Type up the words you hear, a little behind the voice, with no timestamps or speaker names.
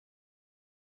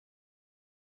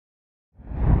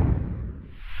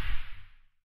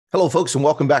Hello, folks, and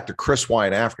welcome back to Chris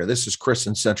Wyatt Africa. This is Chris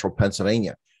in central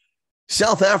Pennsylvania.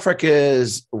 South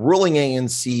Africa's ruling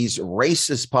ANC's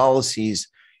racist policies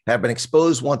have been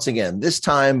exposed once again, this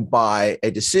time by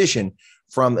a decision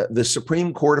from the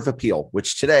Supreme Court of Appeal,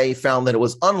 which today found that it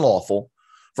was unlawful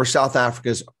for South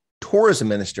Africa's tourism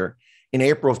minister in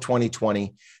April of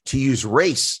 2020 to use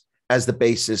race as the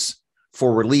basis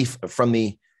for relief from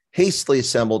the hastily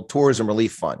assembled Tourism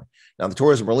Relief Fund. Now, the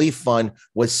Tourism Relief Fund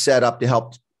was set up to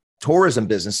help tourism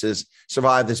businesses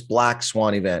survive this black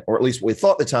swan event, or at least what we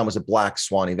thought at the time was a black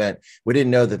swan event. We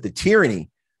didn't know that the tyranny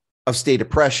of state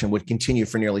oppression would continue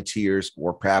for nearly 2 years,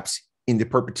 or perhaps into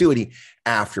perpetuity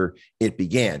after it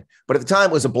began. But at the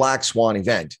time, it was a black swan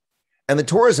event. And the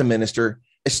tourism minister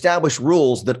established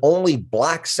rules that only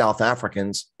black South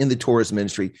Africans in the tourism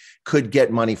industry could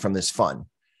get money from this fund.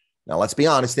 Now, let's be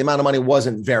honest, the amount of money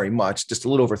wasn't very much, just a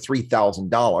little over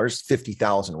 $3,000,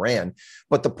 50,000 Rand.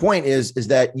 But the point is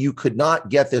that you could not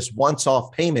get this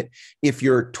once-off payment if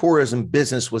your tourism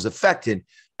business was affected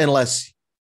unless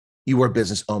you were a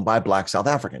business owned by a black South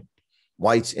African.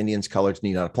 Whites, Indians, coloreds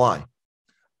need not apply.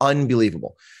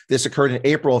 Unbelievable. This occurred in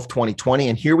April of 2020,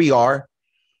 and here we are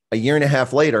a year and a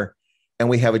half later, and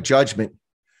we have a judgment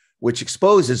which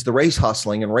exposes the race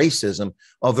hustling and racism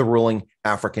of the ruling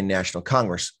African National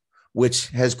Congress, which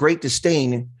has great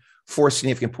disdain for a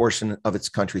significant portion of its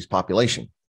country's population.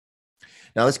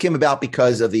 Now, this came about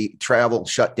because of the travel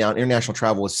shutdown. International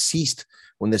travel was ceased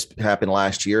when this happened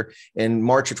last year. In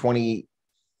March of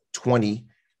 2020,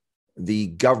 the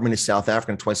government of South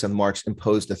Africa on 27th March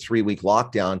imposed a 3-week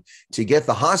lockdown to get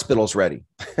the hospitals ready,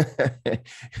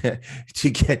 to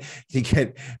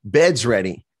get beds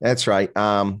ready. That's right.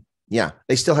 Yeah,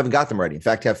 they still haven't got them ready. In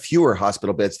fact, have fewer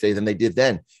hospital beds today than they did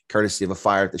then, courtesy of a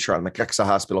fire at the Charlotte Mackenzie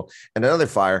Hospital and another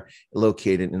fire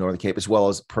located in Northern Cape, as well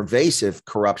as pervasive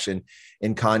corruption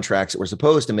in contracts that were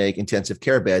supposed to make intensive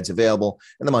care beds available,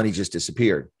 and the money just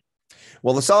disappeared.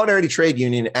 Well, the Solidarity Trade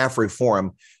Union,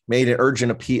 AfriForum, made an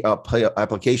urgent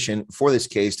application for this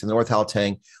case to the North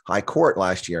Gauteng High Court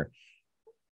last year.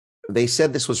 They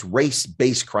said this was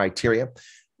race-based criteria.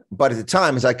 But at the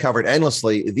time, as I covered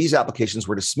endlessly, these applications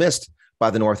were dismissed by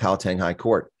the North Gauteng High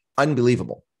Court.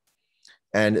 Unbelievable.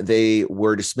 And they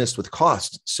were dismissed with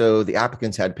cost. So the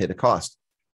applicants had to pay the cost.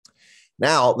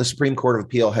 Now, the Supreme Court of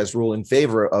Appeal has ruled in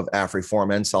favor of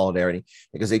AfriForum and Solidarity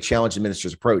because they challenged the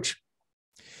minister's approach.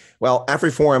 Well,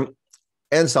 AfriForum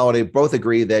and Solidarity both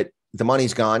agree that the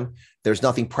money's gone. There's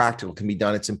nothing practical can be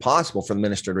done. It's impossible for the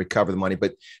minister to recover the money,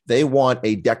 but they want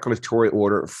a declaratory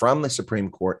order from the Supreme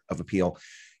Court of Appeal.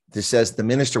 This says the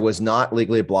minister was not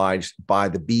legally obliged by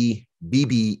the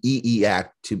BBEE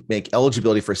Act to make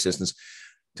eligibility for assistance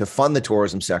to fund the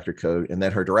tourism sector code, and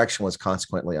that her direction was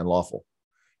consequently unlawful.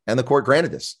 And the court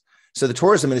granted this. So the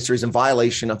tourism ministry is in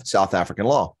violation of South African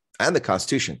law and the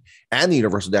Constitution and the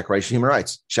Universal Declaration of Human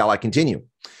Rights. Shall I continue?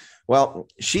 Well,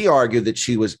 she argued that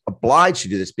she was obliged to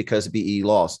do this because of BEE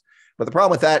laws. But the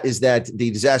problem with that is that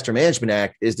the Disaster Management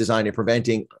Act is designed at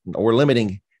preventing or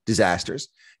limiting disasters,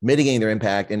 mitigating their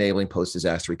impact, enabling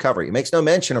post-disaster recovery. It makes no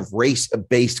mention of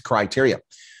race-based criteria.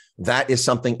 That is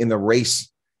something in the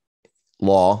race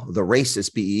law, the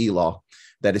racist BEE law,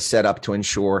 that is set up to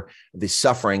ensure the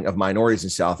suffering of minorities in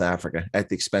South Africa at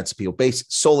the expense of people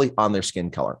based solely on their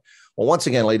skin color. Well, once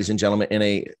again, ladies and gentlemen, in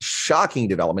a shocking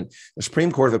development, the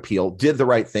Supreme Court of Appeal did the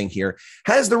right thing here.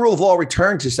 Has the rule of law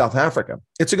returned to South Africa?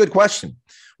 It's a good question.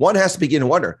 One has to begin to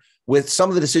wonder. With some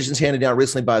of the decisions handed down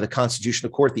recently by the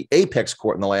Constitutional Court, the apex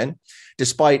court in the land,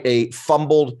 despite a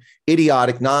fumbled,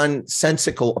 idiotic,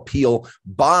 nonsensical appeal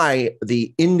by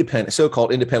the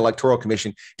so-called Independent Electoral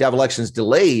Commission to have elections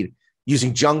delayed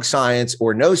using junk science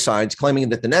or no science, claiming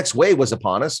that the next wave was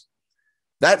upon us.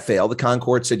 That failed. The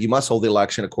Concord said you must hold the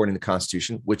election according to the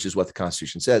Constitution, which is what the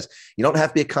Constitution says. You don't have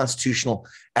to be a constitutional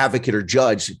advocate or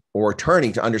judge or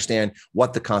attorney to understand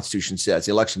what the Constitution says.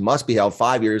 The election must be held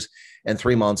 5 years and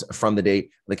 3 months from the date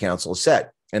the council is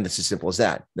set. And it's as simple as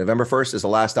that. November 1st is the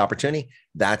last opportunity.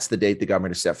 That's the date the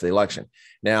government is set for the election.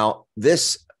 Now,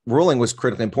 this ruling was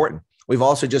critically important. We've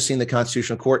also just seen the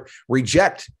Constitutional Court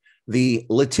reject the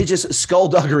litigious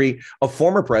skullduggery of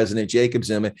former President Jacob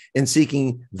Zuma in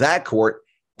seeking that court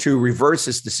to reverse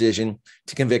this decision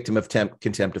to convict him of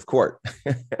contempt of court.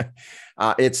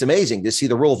 It's amazing to see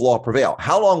the rule of law prevail.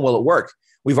 How long will it work?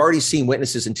 We've already seen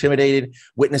witnesses intimidated,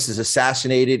 witnesses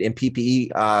assassinated in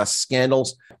PPE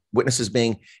scandals, witnesses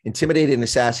being intimidated and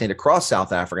assassinated across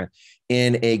South Africa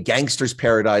in a gangster's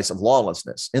paradise of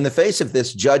lawlessness. In the face of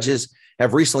this, judges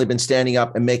have recently been standing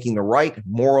up and making the right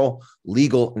moral,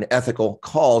 legal, and ethical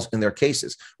calls in their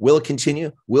cases. Will it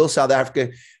continue? Will South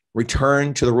Africa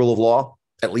return to the rule of law?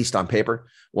 at least on paper?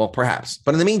 Well, perhaps.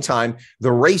 But in the meantime, the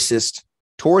racist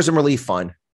Tourism Relief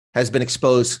Fund has been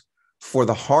exposed for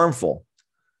the harmful,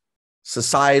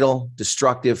 societal,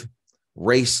 destructive,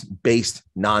 race-based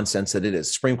nonsense that it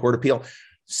is. Supreme Court appeal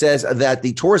says that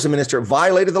the tourism minister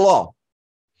violated the law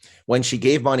when she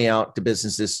gave money out to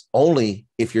businesses only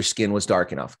if your skin was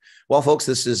dark enough. Well, folks,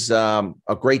 this is a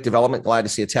great development. Glad to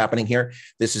see it's happening here.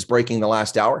 This is breaking the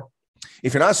last hour.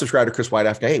 If you're not subscribed to Chris Wyatt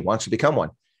Africa, hey, why don't you become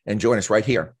one and join us right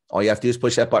here? All you have to do is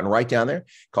push that button right down there.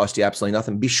 Costs you absolutely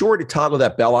nothing. Be sure to toggle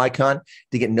that bell icon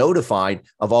to get notified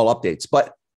of all updates.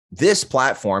 But this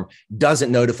platform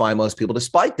doesn't notify most people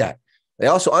despite that. They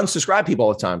also unsubscribe people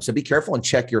all the time. So be careful and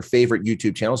check your favorite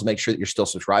YouTube channels and make sure that you're still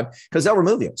subscribed, because they'll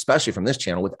remove you, especially from this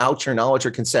channel, without your knowledge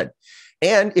or consent.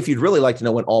 And if you'd really like to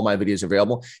know when all my videos are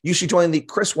available, you should join the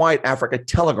Chris Wyatt Africa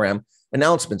Telegram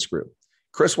announcements group.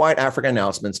 Chris Wyatt Africa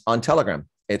announcements on Telegram.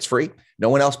 It's free. No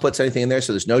one else puts anything in there.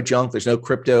 So there's no junk. There's no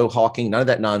crypto hawking, none of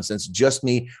that nonsense. Just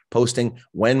me posting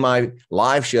when my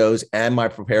live shows and my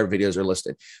prepared videos are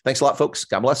listed. Thanks a lot, folks.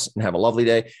 God bless and have a lovely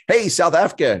day. Hey, South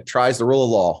Africa tries the rule of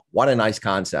law. What a nice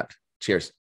concept.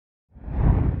 Cheers.